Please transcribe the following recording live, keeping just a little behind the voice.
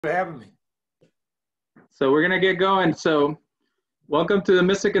for having me. So we're going to get going. So welcome to the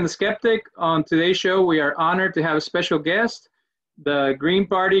Mystic and the Skeptic. On today's show, we are honored to have a special guest, the Green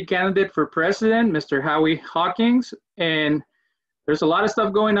Party candidate for president, Mr. Howie Hawkins. And there's a lot of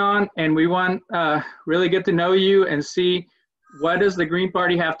stuff going on, and we want really get to know you and see what does the Green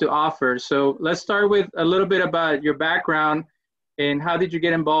Party have to offer. So let's start with a little bit about your background and how did you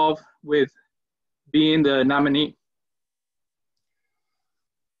get involved with being the nominee?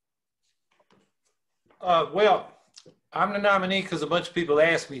 Well, I'm the nominee because a bunch of people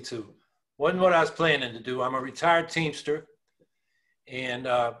asked me to. Wasn't what I was planning to do. I'm a retired Teamster and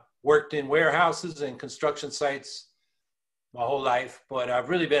worked in warehouses and construction sites my whole life, but I've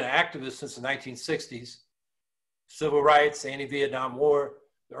really been an activist since the 1960s. Civil rights, anti-Vietnam War,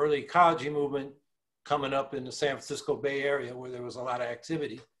 the early ecology movement coming up in the San Francisco Bay Area where there was a lot of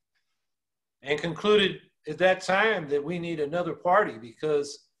activity, and concluded at that time that we need another party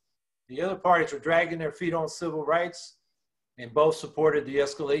because the other parties were dragging their feet on civil rights and both supported the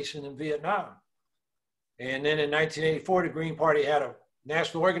escalation in Vietnam. And then in 1984, the Green Party had a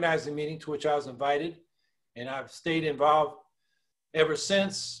national organizing meeting to which I was invited, and I've stayed involved ever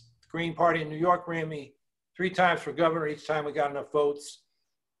since. The Green Party in New York ran me 3 times for governor. Each time we got enough votes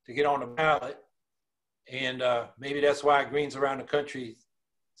to get on the ballot. And maybe that's why Greens around the country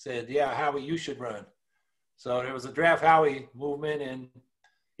said, yeah, Howie, you should run. So there was a draft Howie movement, and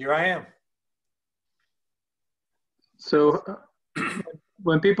here I am. So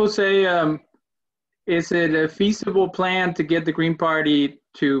when people say, is it a feasible plan to get the Green Party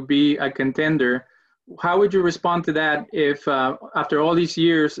to be a contender? How would you respond to that if after all these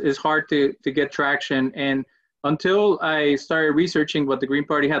years it's hard to get traction? And until I started researching what the Green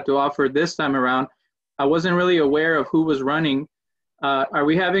Party had to offer this time around, I wasn't really aware of who was running. Are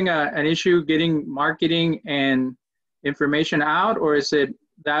we having an issue getting marketing and information out, or is it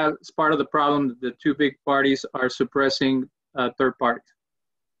that's part of the problem that the 2 big parties are suppressing third parties?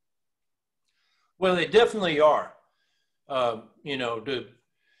 Well, they definitely are. You know, the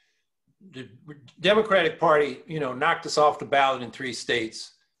Democratic Party, you know, knocked us off the ballot in 3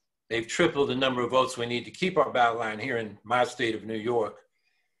 states. They've tripled the number of votes we need to keep our ballot line here in my state of New York.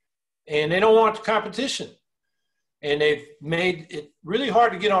 And they don't want the competition. And they've made it really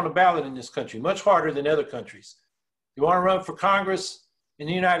hard to get on the ballot in this country, much harder than other countries. You want to run for Congress in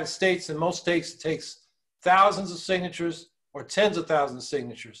the United States, in most states, it takes thousands of signatures or tens of thousands of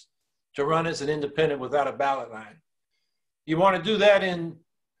signatures to run as an independent without a ballot line. You want to do that in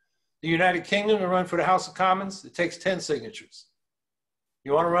the United Kingdom to run for the House of Commons, it takes 10 signatures.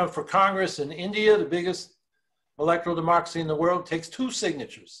 You want to run for Congress in India, the biggest electoral democracy in the world, it takes 2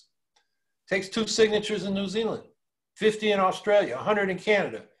 signatures. It takes 2 signatures in New Zealand, 50 in Australia, 100 in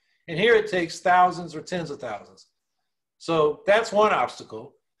Canada. And here it takes thousands or tens of thousands. So that's one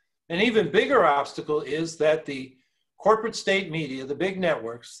obstacle. An even bigger obstacle is that the corporate state media, the big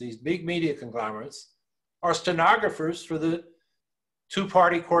networks, these big media conglomerates, are stenographers for the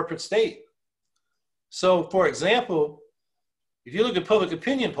 2-party corporate state. So for example, if you look at public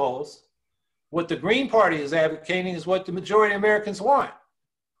opinion polls, what the Green Party is advocating is what the majority of Americans want.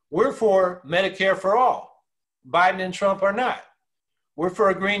 We're for Medicare for all. Biden and Trump are not. We're for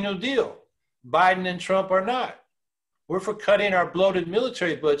a Green New Deal. Biden and Trump are not. We're for cutting our bloated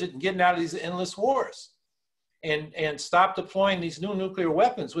military budget and getting out of these endless wars and stop deploying these new nuclear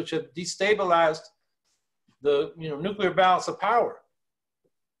weapons, which have destabilized the nuclear balance of power.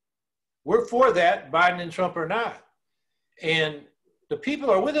 We're for that, Biden and Trump are not. And the people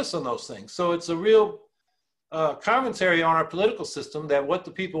are with us on those things. So it's a real commentary on our political system that what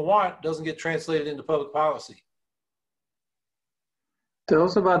the people want doesn't get translated into public policy. Tell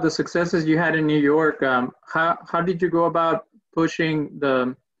us about the successes you had in New York. How did you go about pushing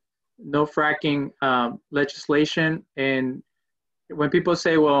the no fracking legislation? And when people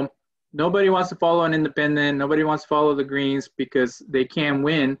say, well, nobody wants to follow an independent, nobody wants to follow the Greens because they can't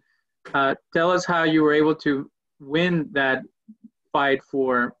win, tell us how you were able to win that fight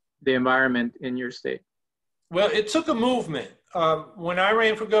for the environment in your state. Well, it took a movement. When I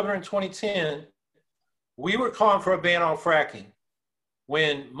ran for governor in 2010, we were calling for a ban on fracking,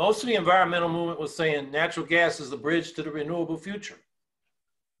 when most of the environmental movement was saying natural gas is the bridge to the renewable future.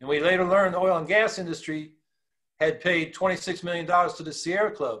 And we later learned the oil and gas industry had paid $26 million to the Sierra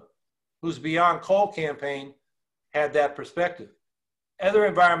Club, whose Beyond Coal campaign had that perspective.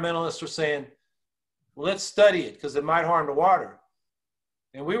 Other environmentalists were saying, well, let's study it because it might harm the water.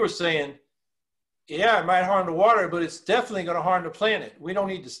 And we were saying, yeah, it might harm the water, but it's definitely going to harm the planet. We don't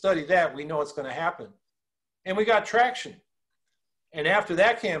need to study that. We know it's going to happen. And we got traction. And after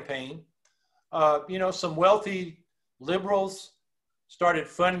that campaign, some wealthy liberals started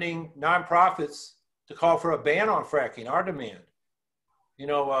funding nonprofits to call for a ban on fracking, our demand. You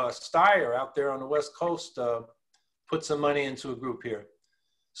know, Steyer out there on the West Coast put some money into a group here.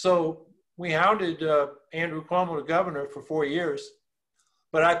 So we hounded Andrew Cuomo, the governor, for 4 years.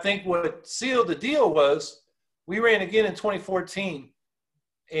 But I think what sealed the deal was we ran again in 2014,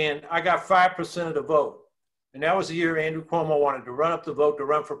 and I got 5% of the vote. And that was the year Andrew Cuomo wanted to run up the vote to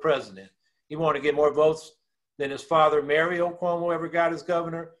run for president. He wanted to get more votes than his father, Mario Cuomo, ever got as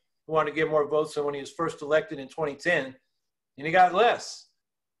governor. He wanted to get more votes than when he was first elected in 2010, and he got less.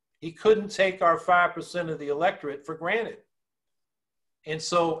 He couldn't take our 5% of the electorate for granted. And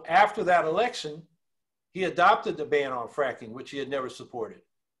so after that election, he adopted the ban on fracking, which he had never supported.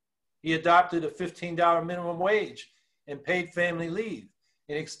 He adopted a $15 minimum wage and paid family leave,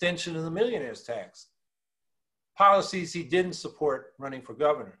 an extension of the millionaire's tax. Policies he didn't support running for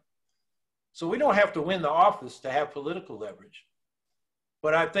governor. So we don't have to win the office to have political leverage.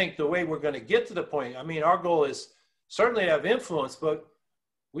 But I think the way we're going to get to the point, I mean, our goal is certainly to have influence, but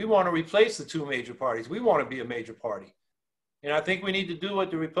we want to replace the two major parties. We want to be a major party. And I think we need to do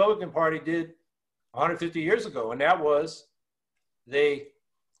what the Republican Party did 150 years ago, and that was they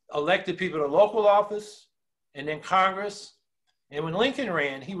elected people to local office and then Congress. And when Lincoln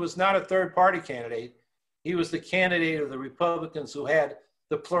ran, he was not a third party candidate. He was the candidate of the Republicans who had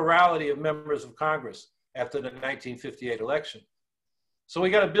the plurality of members of Congress after the 1958 eletion. So we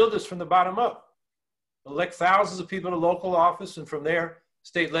got to build this from the bottom up. Elect thousands of people to local office, and from there,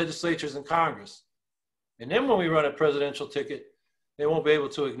 state legislatures and Congress. And then when we run a presidential ticket, they won't be able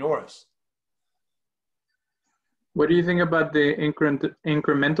to ignore us. What do you think about the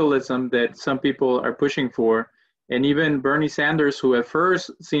incrementalism that some people are pushing for? And even Bernie Sanders, who at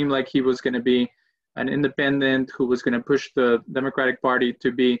first seemed like he was going to be an independent, who was going to push the Democratic Party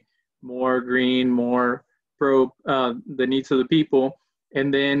to be more green, more pro the needs of the people.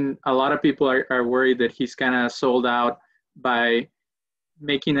 And then a lot of people are worried that he's kind of sold out by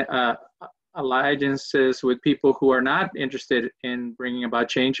making alliances with people who are not interested in bringing about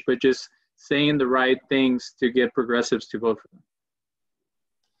change, but just saying the right things to get progressives to vote for them.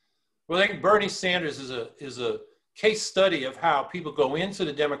 Well, I think Bernie Sanders is a case study of how people go into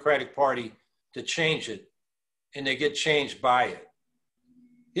the Democratic Party to change it, and they get changed by it.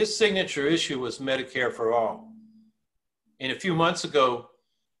 His signature issue was Medicare for all. And a few months ago,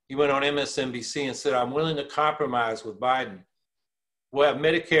 he went on MSNBC and said, I'm willing to compromise with Biden. We'll have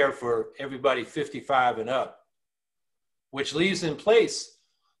Medicare for everybody 55 and up, which leaves in place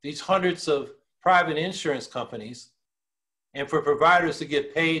these hundreds of private insurance companies. And for providers to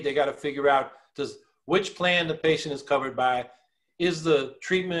get paid, they got to figure out which plan the patient is covered by. Is the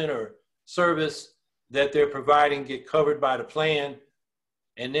treatment or service that they're providing get covered by the plan?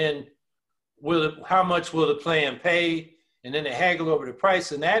 And then how much will the plan pay? And then they haggle over the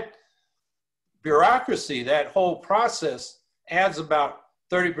price. And that bureaucracy, that whole process, adds about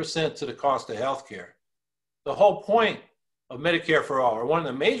 30% to the cost of healthcare. The whole point of Medicare for all, or one of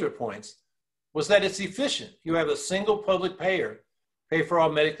the major points, was that it's efficient. You have a single public payer pay for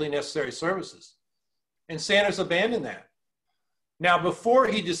all medically necessary services. And Sanders abandoned that. Now, before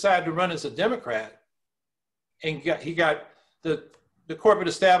he decided to run as a Democrat, and he got the corporate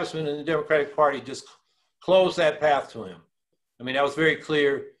establishment in the Democratic Party just closed that path to him. I mean, that was very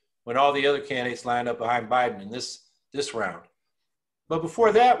clear when all the other candidates lined up behind Biden in this round. But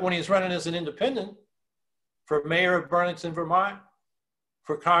before that, when he was running as an independent for mayor of Burlington, Vermont,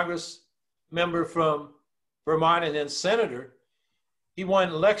 for Congress member from Vermont, and then senator, he won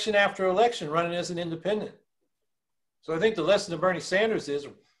election after election running as an independent. So I think the lesson of Bernie Sanders is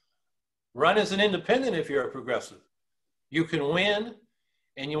run as an independent if you're a progressive. You can win,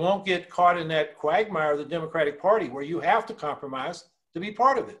 and you won't get caught in that quagmire of the Democratic Party where you have to compromise to be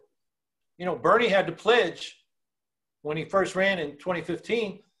part of it. You know, Bernie had to pledge when he first ran in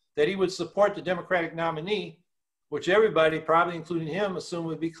 2015 that he would support the Democratic nominee, which everybody, probably including him, assumed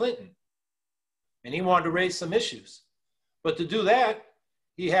would be Clinton. And he wanted to raise some issues. But to do that,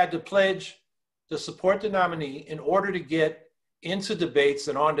 he had to pledge to support the nominee in order to get into debates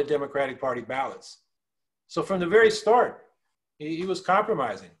and on the Democratic Party ballots. So from the very start, he was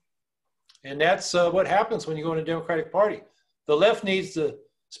compromising. And that's what happens when you go in a Democratic Party. The left needs to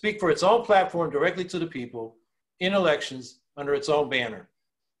speak for its own platform directly to the people in elections under its own banner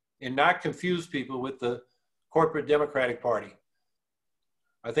and not confuse people with the corporate Democratic Party.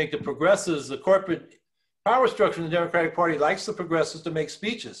 I think the progressives, the corporate power structure in the Democratic Party likes the progressives to make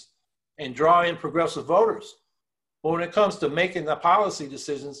speeches and draw in progressive voters. But when it comes to making the policy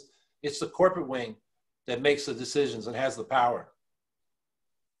decisions, it's the corporate wing that makes the decisions and has the power.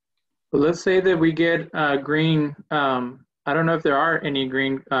 Well, let's say that we get green I don't know if there are any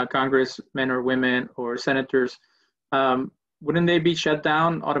Green congressmen or women or senators. Wouldn't they be shut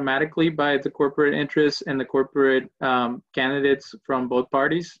down automatically by the corporate interests and the corporate candidates from both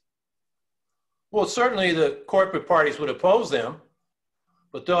parties? Well, certainly the corporate parties would oppose them,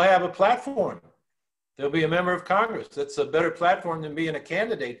 but they'll have a platform. They'll be a member of Congress. That's a better platform than being a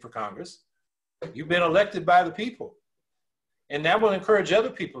candidate for Congress. You've been elected by the people. And that will encourage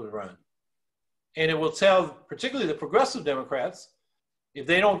other people to run. And it will tell, particularly the progressive Democrats, if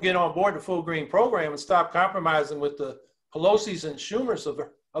they don't get on board the full green program and stop compromising with the Pelosi's and Schumer's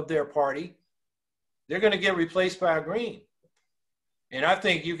of their party, they're going to get replaced by a green. And I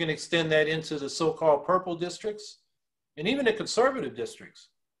think you can extend that into the so-called purple districts and even the conservative districts.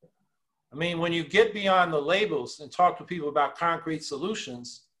 I mean, when you get beyond the labels and talk to people about concrete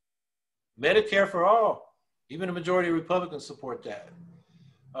solutions, Medicare for all, even a majority of Republicans support that.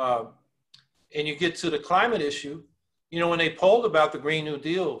 And you get to the climate issue, you know, when they polled about the Green New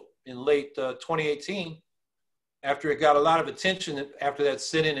Deal in late 2018, after it got a lot of attention after that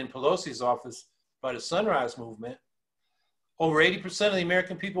sit-in in Pelosi's office by the Sunrise Movement, over 80% of the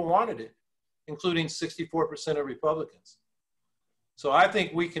American people wanted it, including 64% of Republicans. So I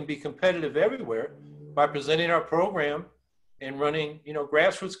think we can be competitive everywhere by presenting our program and running, you know,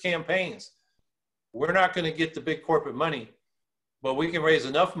 grassroots campaigns. We're not going to get the big corporate money, but we can raise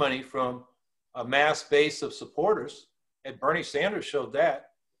enough money from a mass base of supporters, and Bernie Sanders showed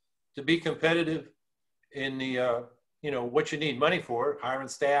that, to be competitive in the, you know, what you need money for, hiring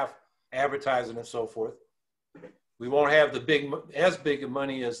staff, advertising, and so forth. We won't have as big of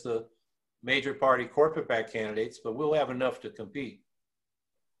money as the major party corporate-backed candidates, but we'll have enough to compete.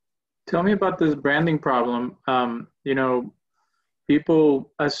 Tell me about this branding problem. You know,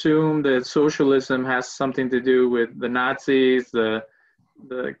 people assume that socialism has something to do with the Nazis, the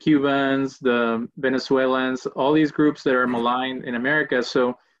Cubans, the Venezuelans, all these groups that are maligned in America.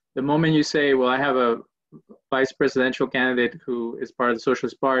 So the moment you say, well, I have a vice presidential candidate who is part of the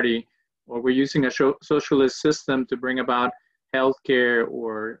Socialist Party, or we're using a socialist system to bring about healthcare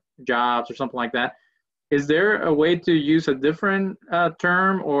or jobs or something like that, is there a way to use a different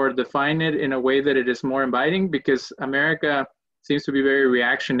term or define it in a way that it is more inviting? Because America seems to be very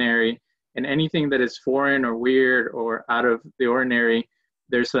reactionary, and anything that is foreign or weird or out of the ordinary,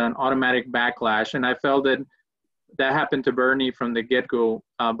 there's an automatic backlash. And I felt that that happened to Bernie from the get-go.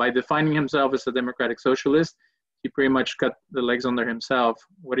 By defining himself as a democratic socialist, he pretty much cut the legs under himself.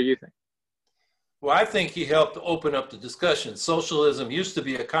 What do you think? Well, I think he helped open up the discussion. Socialism used to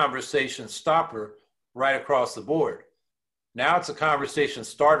be a conversation stopper right across the board. Now it's a conversation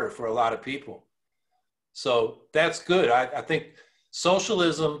starter for a lot of people. So that's good. I think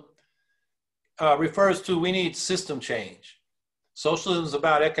socialism refers to, we need system change. Socialism is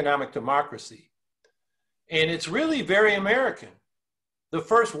about economic democracy. And it's really very American. The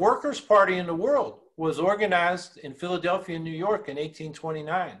first workers' party in the world was organized in Philadelphia and New York in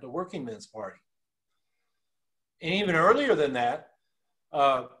 1829, the Working Men's Party. And even earlier than that,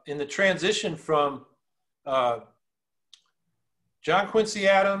 in the transition from John Quincy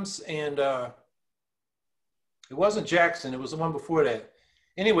Adams and it wasn't Jackson, it was the one before that.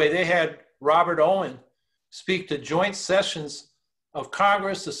 Anyway, they had Robert Owen speak to joint sessions of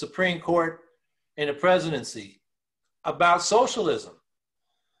Congress, the Supreme Court, and the presidency about socialism.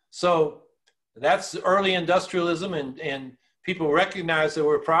 So that's early industrialism, and people recognized there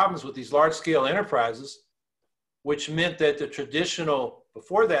were problems with these large-scale enterprises, which meant that the traditional,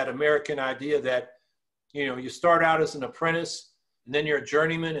 before that, American idea that, you know, you start out as an apprentice, and then you're a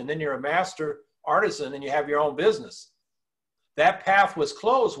journeyman, and then you're a master artisan, and you have your own business. That path was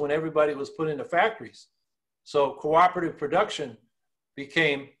closed when everybody was put into factories. So cooperative production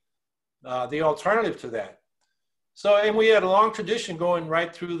became the alternative to that. So, and we had a long tradition going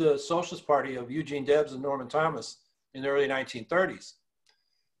right through the Socialist Party of Eugene Debs and Norman Thomas in the early 1930s.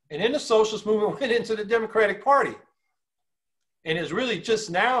 And then the socialist movement went into the Democratic Party and is really just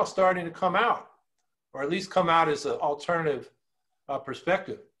now starting to come out, or at least come out as an alternative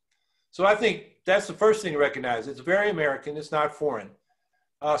perspective. So I think that's the first thing to recognize. It's very American, it's not foreign.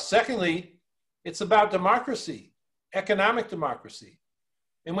 Secondly, it's about democracy, economic democracy.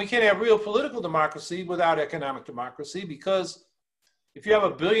 And we can't have real political democracy without economic democracy, because if you have a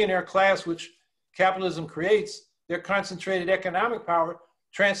billionaire class, which capitalism creates, their concentrated economic power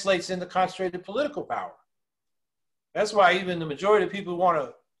translates into concentrated political power. That's why even the majority of people who want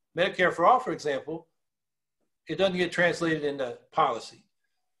a Medicare for all, for example, it doesn't get translated into policy,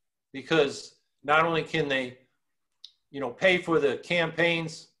 because not only can they, you know, pay for the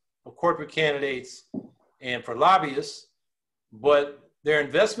campaigns of corporate candidates and for lobbyists, but their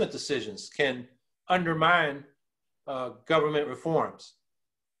investment decisions can undermine government reforms.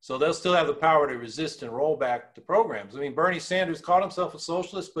 So they'll still have the power to resist and roll back the programs. I mean, Bernie Sanders called himself a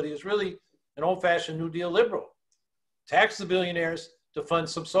socialist, but he was really an old-fashioned New Deal liberal. Tax the billionaires to fund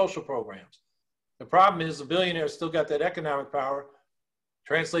some social programs. The problem is the billionaires still got that economic power,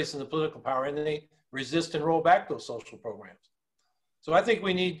 translates into political power, and then they resist and roll back those social programs. So I think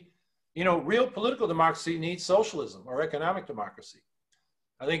we need, you know, real political democracy needs socialism or economic democracy.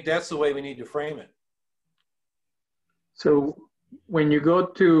 I think that's the way we need to frame it. So when you go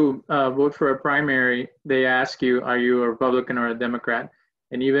to vote for a primary, they ask you, are you a Republican or a Democrat?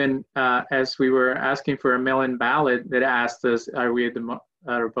 And even as we were asking for a mail-in ballot, that asked us, are we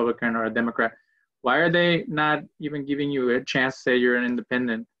a Republican or a Democrat? Why are they not even giving you a chance to say you're an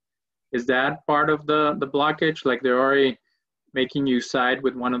independent? Is that part of the blockage? Like they're already making you side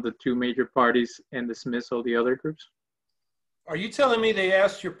with one of the two major parties and dismiss all the other groups? Are you telling me they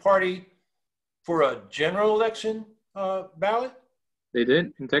asked your party for a general election ballot? They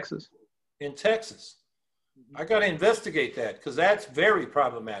did in Texas. In Texas. I got to investigate that because that's very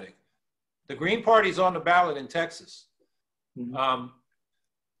problematic. The Green Party's on the ballot in Texas. Mm-hmm.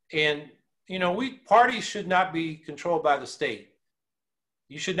 And, you know, parties should not be controlled by the state.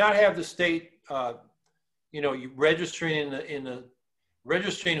 You should not have the state, you know, you registering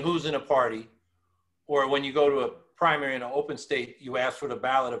registering who's in a party, or when you go to a primary in an open state, you ask for the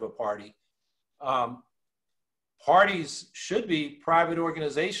ballot of a party. Parties should be private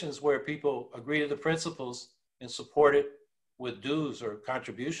organizations where people agree to the principles and support it with dues or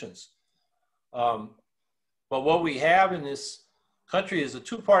contributions. But what we have in this country is a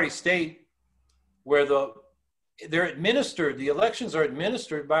two-party state where the elections are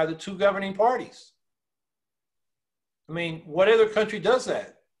administered by the two governing parties. I mean, what other country does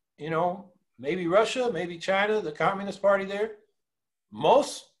that? You know, maybe Russia, maybe China, the Communist Party there.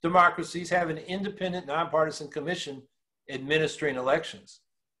 Most democracies have an independent, nonpartisan commission administering elections.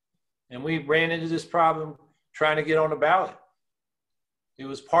 And we ran into this problem trying to get on the ballot. It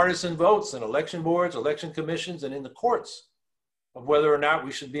was partisan votes in election boards, election commissions, and in the courts of whether or not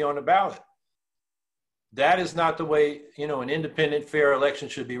we should be on the ballot. That is not the way, you know, an independent, fair election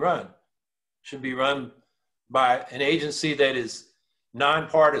should be run. It should be run by an agency that is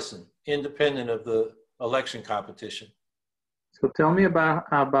nonpartisan, independent of the election competition. So tell me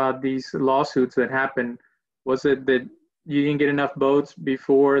about these lawsuits that happened. Was it that you didn't get enough votes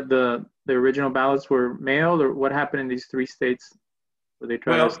before the original ballots were mailed, or what happened in these three states where they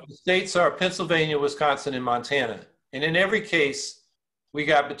tried? Well, the states are Pennsylvania, Wisconsin, and Montana. And in every case, we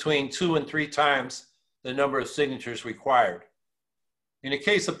got between 2 and 3 times the number of signatures required. In the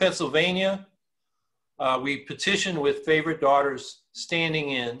case of Pennsylvania, we petitioned with favorite daughters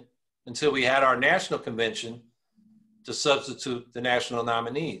standing in until we had our national convention to substitute the national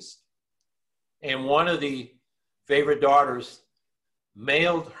nominees. And one of the favorite daughters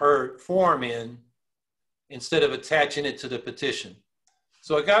mailed her form in instead of attaching it to the petition.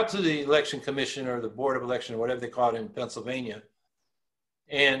 So it got to the election commission or the board of election, or whatever they call it in Pennsylvania.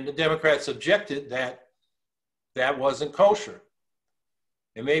 And the Democrats objected that that wasn't kosher.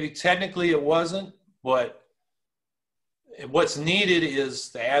 And maybe technically it wasn't, but what's needed is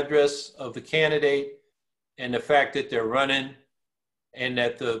the address of the candidate and the fact that they're running and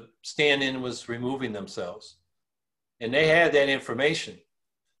that the stand-in was removing themselves. And they had that information.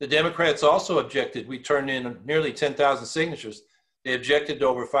 The Democrats also objected. We turned in nearly 10,000 signatures. They objected to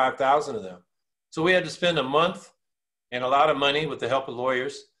over 5,000 of them. So we had to spend a month and a lot of money with the help of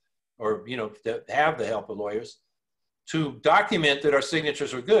lawyers, or, you know, to have the help of lawyers, to document that our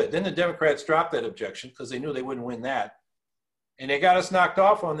signatures were good. Then the Democrats dropped that objection because they knew they wouldn't win that. And they got us knocked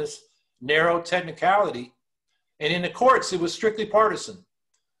off on this narrow technicality. And in the courts, it was strictly partisan.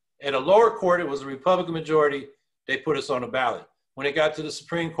 At a lower court, it was a Republican majority. They put us on the ballot. When it got to the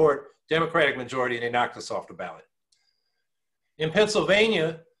Supreme Court, Democratic majority, they knocked us off the ballot. In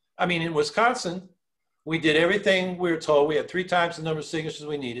Pennsylvania, in Wisconsin, we did everything we were told. We had 3 times the number of signatures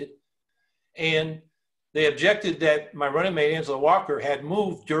we needed. And they objected that my running mate, Angela Walker, had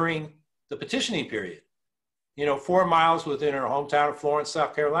moved during the petitioning period, 4 miles within her hometown of Florence,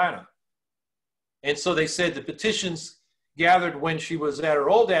 South Carolina. And so they said the petitions gathered when she was at her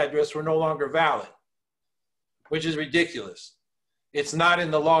old address were no longer valid, which is ridiculous. It's not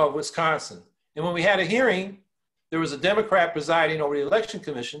in the law of Wisconsin. And when we had a hearing, there was a Democrat presiding over the election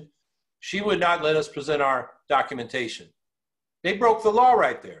commission. She would not let us present our documentation. They broke the law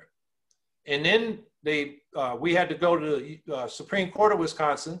right there. And then we had to go to the Supreme Court of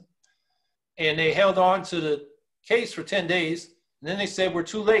Wisconsin, and they held on to the case for 10 days. And then they said, we're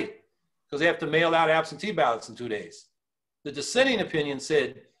too late because they have to mail out absentee ballots in 2 days. The dissenting opinion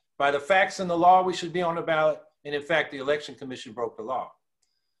said, by the facts and the law, we should be on the ballot. And in fact, the Election Commission broke the law.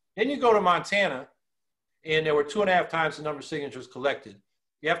 Then you go to Montana, and there were 2.5 times the number of signatures collected.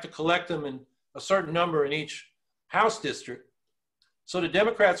 You have to collect them in a certain number in each House district. So the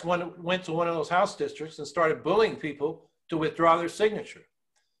Democrats went to one of those House districts and started bullying people to withdraw their signature.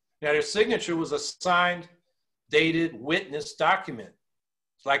 Now, their signature was a signed, dated, witnessed document.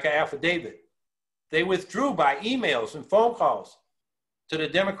 It's like an affidavit. They withdrew by emails and phone calls to the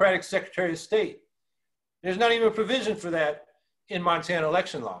Democratic Secretary of State. There's not even a provision for that in Montana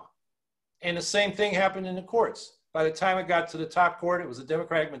election law. And the same thing happened in the courts. By the time it got to the top court, it was a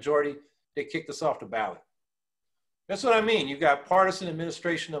Democratic majority. They kicked us off the ballot. That's what I mean. You've got partisan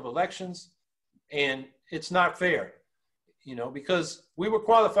administration of elections, and it's not fair, you know, because we were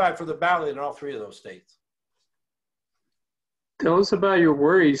qualified for the ballot in all 3 of those states. Tell us about your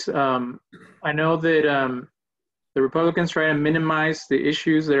worries. I know that the Republicans try to minimize the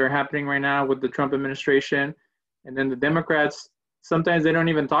issues that are happening right now with the Trump administration. And then the Democrats, sometimes they don't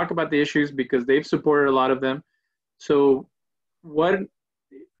even talk about the issues because they've supported a lot of them. So what,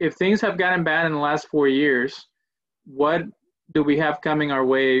 if things have gotten bad in the last 4 years, what do we have coming our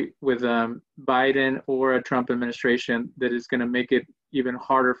way with Biden or a Trump administration that is going to make it even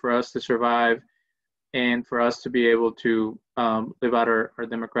harder for us to survive and for us to be able to live out our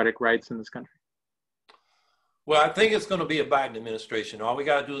democratic rights in this country? Well, I think it's going to be a Biden administration. All we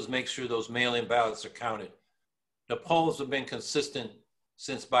got to do is make sure those mail-in ballots are counted. The polls have been consistent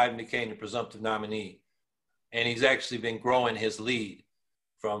since Biden became the presumptive nominee, and he's actually been growing his lead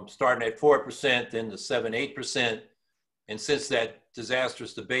from starting at 4%, then to 7, 8%. And since that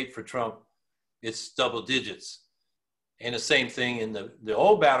disastrous debate for Trump, it's double digits. And the same thing in the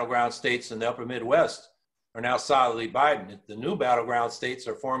old battleground states in the upper Midwest are now solidly Biden. The new battleground states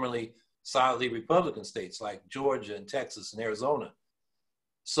are formerly solidly Republican states like Georgia and Texas and Arizona.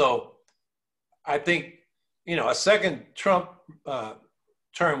 So I think, you know, a second Trump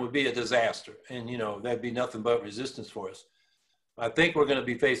term would be a disaster. And, you know, that'd be nothing but resistance for us. I think we're going to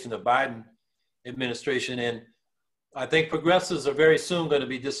be facing a Biden administration, and I think progressives are very soon going to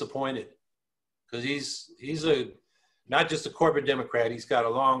be disappointed because he's not just a corporate Democrat. He's got a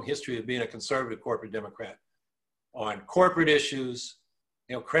long history of being a conservative corporate Democrat on corporate issues,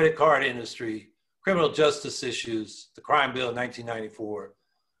 you know, credit card industry, criminal justice issues, the crime bill in 1994,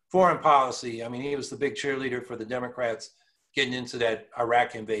 foreign policy. I mean, he was the big cheerleader for the Democrats getting into that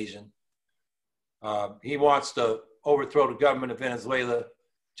Iraq invasion. He wants to overthrow the government of Venezuela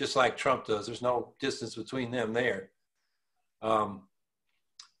just like Trump does. There's no distance between them there.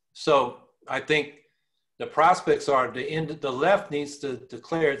 So I think the prospects are the left needs to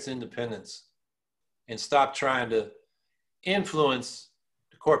declare its independence and stop trying to influence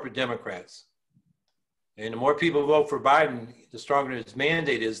the corporate Democrats. And the more people vote for Biden, the stronger his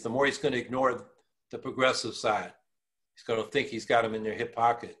mandate is, the more he's going to ignore the progressive side. He's going to think he's got them in their hip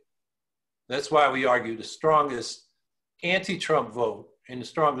pocket. That's why we argue the strongest anti-Trump vote and the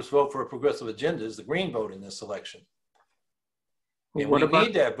strongest vote for a progressive agenda is the green vote in this election. And we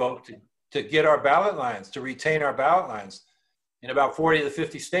need that vote to get our ballot lines, to retain our ballot lines in about 40 to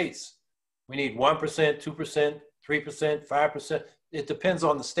 50 states. We need 1%, 2%, 3%, 5%. It depends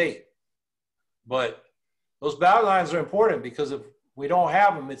on the state. But those ballot lines are important because if we don't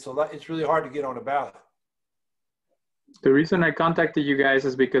have them, it's really hard to get on a ballot. The reason I contacted you guys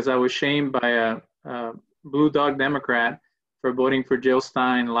is because I was shamed by a Blue Dog Democrat for voting for Jill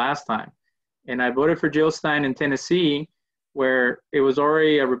Stein last time. And I voted for Jill Stein in Tennessee, where it was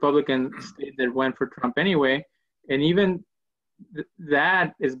already a Republican state that went for Trump anyway. And even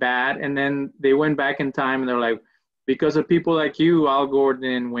that is bad. And then they went back in time and they're like, because of people like you, Al Gore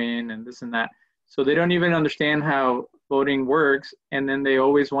didn't win and this and that. So they don't even understand how voting works. And then they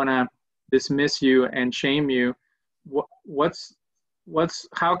always want to dismiss you and shame you.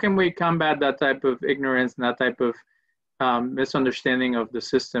 How can we combat that type of ignorance and that type of misunderstanding of the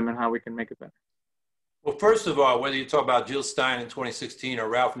system and how we can make it better? Well, first of all, whether you talk about Jill Stein in 2016 or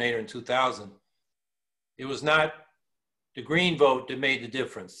Ralph Nader in 2000, it was not the green vote that made the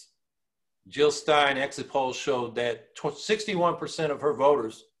difference. Jill Stein exit polls showed that 61% of her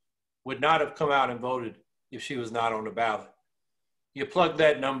voters would not have come out and voted if she was not on the ballot. You plug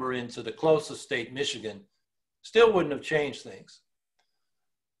that number into the closest state, Michigan, still wouldn't have changed things.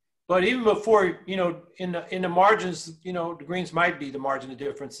 But even before, you know, in the margins, you know, the Greens might be the margin of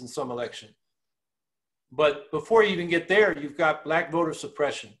difference in some election. But before you even get there, you've got black voter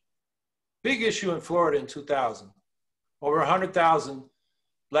suppression. Big issue in Florida in 2000. Over 100,000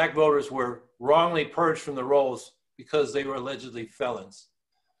 black voters were wrongly purged from the rolls because they were allegedly felons.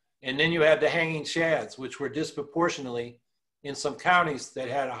 And then you had the hanging chads, which were disproportionately in some counties that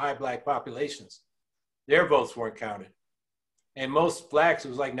had high black populations. their votes weren't counted. And most blacks, it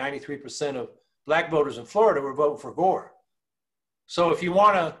was like 93% of black voters in Florida were voting for Gore. So if you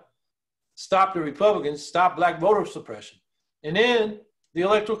want to stop the Republicans, stop black voter suppression. And then the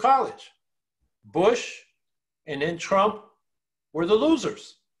Electoral College. Bush and then Trump were the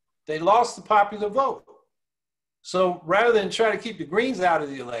losers. They lost the popular vote. So rather than try to keep the Greens out of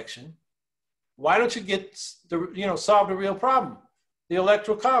the election, why don't you solve the real problem, the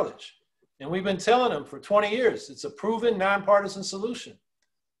Electoral College? And we've been telling them for 20 years, it's a proven nonpartisan solution.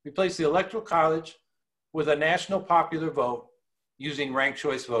 Replace the Electoral College with a national popular vote using ranked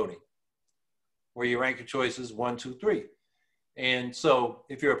choice voting, where you rank your choices 1, 2, 3. And so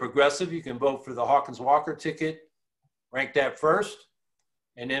if you're a progressive, you can vote for the Hawkins-Walker ticket, rank that first,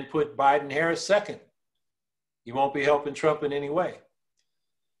 and then put Biden-Harris second. You won't be helping Trump in any way.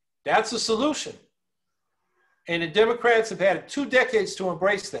 That's a solution. And the Democrats have had 2 decades to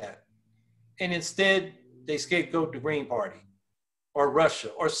embrace that. And instead, they scapegoat the Green Party or Russia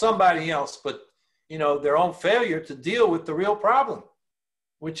or somebody else, but their own failure to deal with the real problem,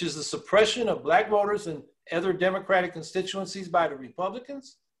 which is the suppression of black voters and other Democratic constituencies by the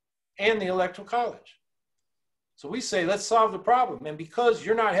Republicans and the Electoral College. So we say, let's solve the problem. And because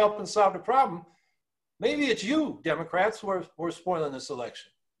you're not helping solve the problem, maybe it's you, Democrats, who are spoiling this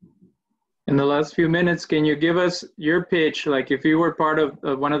election. In the last few minutes, can you give us your pitch? Like if you were part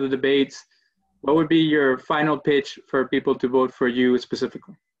of one of the debates, what would be your final pitch for people to vote for you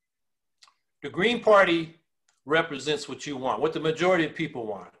specifically? The Green Party represents what you want, what the majority of people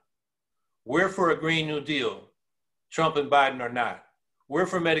want. We're for a Green New Deal. Trump and Biden are not. We're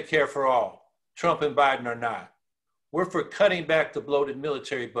for Medicare for all. Trump and Biden are not. We're for cutting back the bloated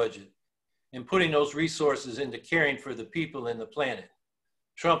military budget and putting those resources into caring for the people and the planet.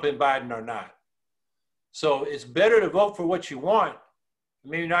 Trump and Biden are not. So it's better to vote for what you want,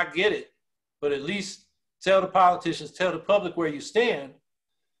 maybe not get it, but at least tell the politicians, tell the public where you stand,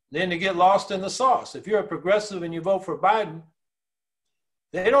 than to get lost in the sauce. If you're a progressive and you vote for Biden,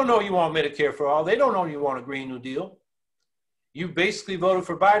 they don't know you want Medicare for all. They don't know you want a Green New Deal. You basically voted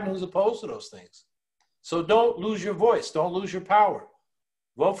for Biden, who's opposed to those things. So don't lose your voice. Don't lose your power.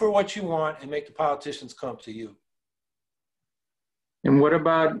 Vote for what you want and make the politicians come to you. And what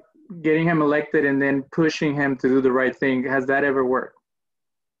about getting him elected and then pushing him to do the right thing? Has that ever worked?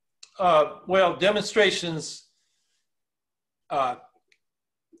 Well, demonstrations,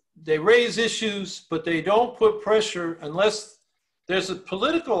 they raise issues, but they don't put pressure unless there's a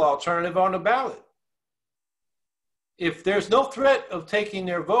political alternative on the ballot. If there's no threat of taking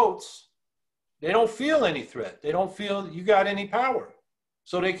their votes, they don't feel any threat. They don't feel you got any power,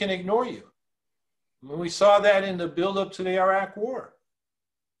 so they can ignore you. And we saw that in the buildup to the Iraq War.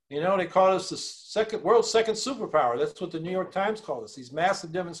 They called us the world's second superpower. That's what the New York Times called us, these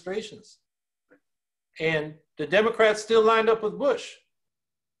massive demonstrations. And the Democrats still lined up with Bush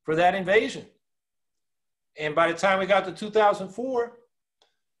for that invasion. And by the time we got to 2004,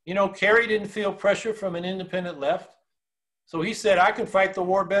 Kerry didn't feel pressure from an independent left. So he said, I can fight the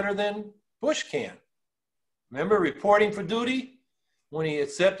war better than Bush can. Remember reporting for duty when he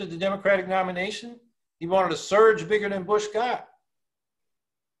accepted the Democratic nomination? He wanted a surge bigger than Bush got.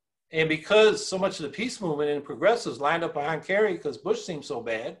 And because so much of the peace movement and progressives lined up behind Kerry because Bush seemed so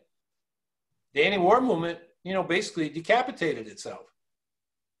bad, the anti-war movement, basically decapitated itself.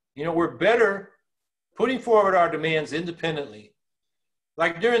 We're better putting forward our demands independently.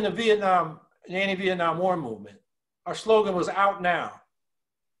 Like during the anti-Vietnam War movement, our slogan was out now.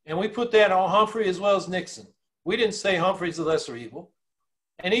 And we put that on Humphrey as well as Nixon. We didn't say Humphrey's the lesser evil.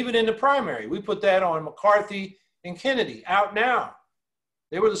 And even in the primary, we put that on McCarthy and Kennedy, out now.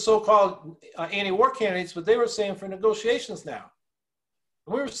 They were the so-called anti-war candidates, but they were saying for negotiations now.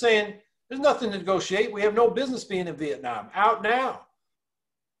 And we were saying, there's nothing to negotiate. We have no business being in Vietnam, out now.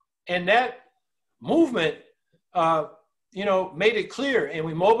 And that movement, made it clear, and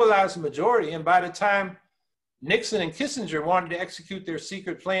we mobilized the majority. And by the time Nixon and Kissinger wanted to execute their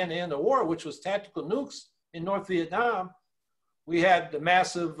secret plan to end the war, which was tactical nukes in North Vietnam, we had the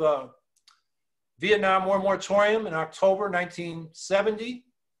massive Vietnam War moratorium in October 1970,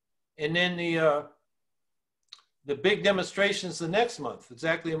 and then the big demonstrations the next month,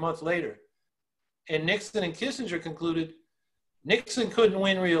 exactly a month later. And Nixon and Kissinger concluded Nixon couldn't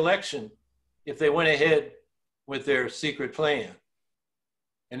win re-election if they went ahead with their secret plan.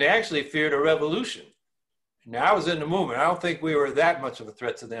 And they actually feared a revolution. Now, I was in the movement. I don't think we were that much of a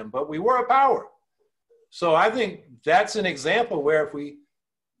threat to them, but we were a power. So I think that's an example where if we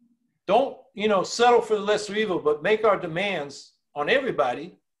don't, settle for the lesser evil, but make our demands on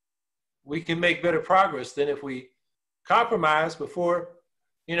everybody, we can make better progress than if we compromise before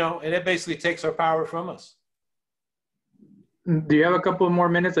and it basically takes our power from us. Do you have a couple more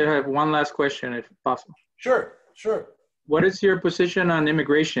minutes? I have one last question, if possible. Sure, sure. What is your position on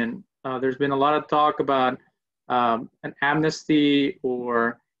immigration? There's been a lot of talk about an amnesty,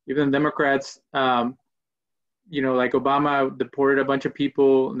 or even Democrats, like Obama deported a bunch of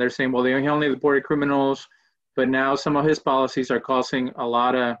people, and they're saying, well, he only deported criminals, but now some of his policies are causing a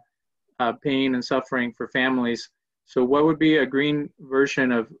lot of pain and suffering for families. So what would be a green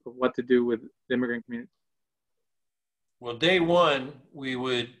version of what to do with the immigrant community? Well, day one, we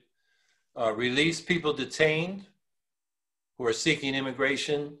would release people detained who are seeking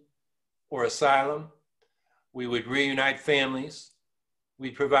immigration or asylum. We would reunite families.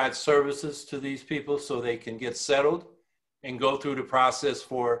 We'd provide services to these people so they can get settled and go through the process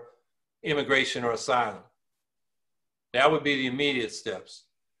for immigration or asylum. That would be the immediate steps.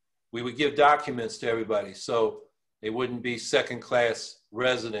 We would give documents to everybody so they wouldn't be second-class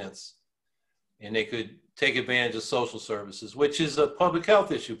residents, and they could take advantage of social services, which is a public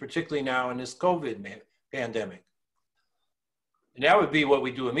health issue, particularly now in this COVID pandemic. And that would be what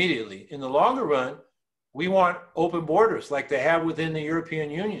we do immediately. In the longer run, we want open borders like they have within the European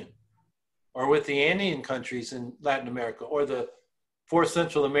Union, or with the Andean countries in Latin America, or the 4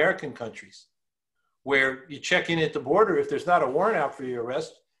 Central American countries, where you check in at the border. If there's not a warrant out for your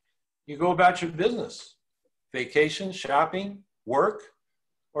arrest, you go about your business, vacation, shopping, work,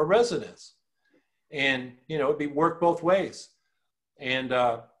 or residence. And, it'd be work both ways. And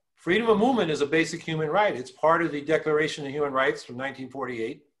freedom of movement is a basic human right. It's part of the Declaration of Human Rights from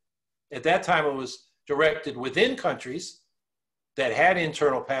 1948. At that time, it was directed within countries that had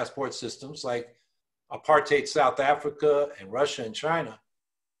internal passport systems, like apartheid South Africa and Russia and China.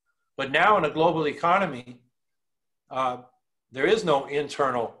 But now in a global economy, there is no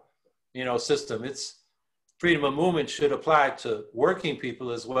internal, system. It's freedom of movement should apply to working people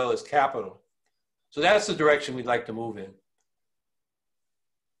as well as capital. So that's the direction we'd like to move in.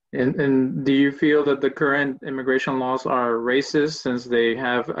 And do you feel that the current immigration laws are racist, since they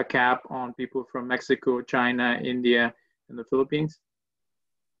have a cap on people from Mexico, China, India, and the Philippines?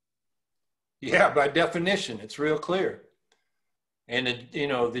 Yeah, by definition, it's real clear. And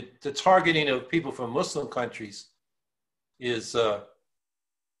the targeting of people from Muslim countries is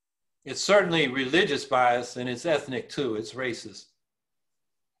it's certainly religious bias, and it's ethnic too. It's racist.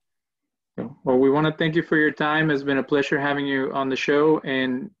 Well, we want to thank you for your time. It's been a pleasure having you on the show,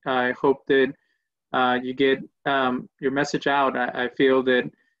 and I hope that you get your message out. I feel that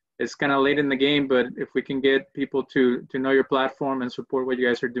it's kind of late in the game, but if we can get people to know your platform and support what you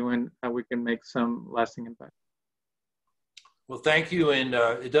guys are doing, we can make some lasting impact. Well, thank you, and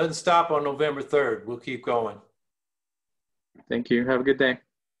it doesn't stop on November 3rd. We'll keep going. Thank you. Have a good day.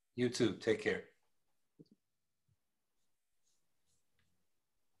 You too. Take care.